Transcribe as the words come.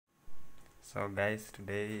So guys,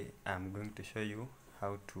 today I'm going to show you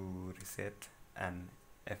how to reset an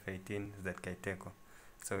F18 ZKTECO.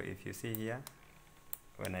 So if you see here,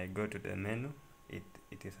 when I go to the menu, it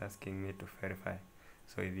is asking me to verify.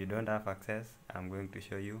 So if you don't have access, I'm going to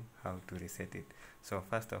show you how to reset it. So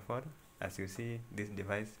first of all, as you see this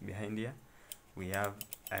device behind here, we have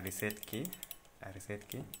a reset key.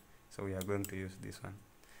 So we are going to use this one.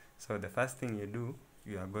 So the first thing you do,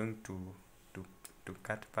 you are going to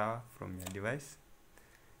cut power from your device.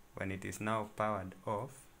 When it is now powered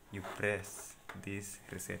off, you press this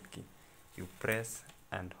reset key. You press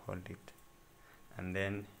and hold it, and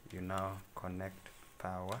then you now connect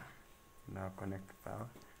power. I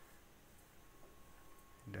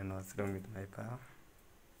don't know what's wrong with my power.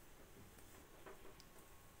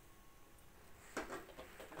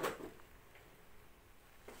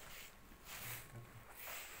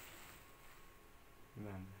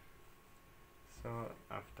 So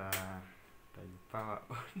after you power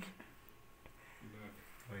on,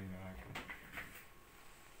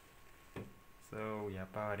 so we are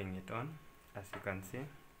powering it on. As you can see,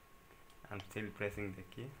 I'm still pressing the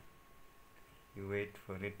key. You wait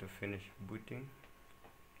for it to finish booting.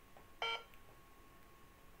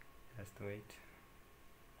 Just wait.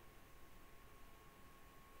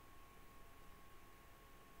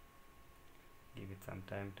 Give it some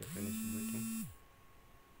time to finish booting.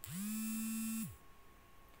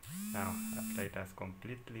 Now, after it has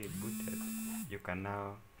completely booted, you can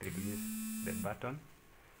now release the button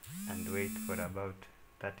and wait for about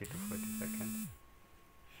 30 to 40 seconds.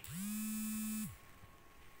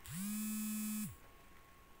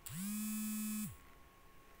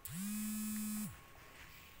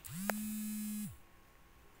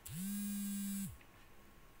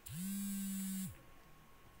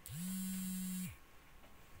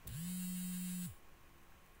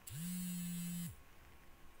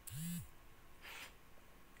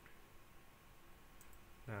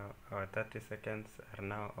 Now our 30 seconds are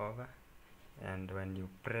now over, and when you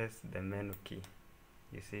press the menu key,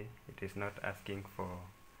 you see it is not asking for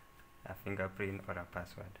a fingerprint or a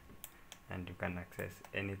password, and you can access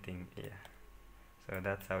anything here. So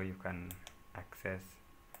that's how you can access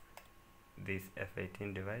this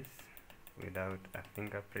F18 device without a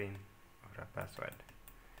fingerprint or a password.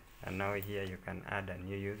 And now here you can add a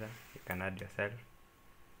new user, you can add yourself.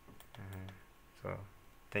 So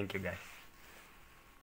thank you guys.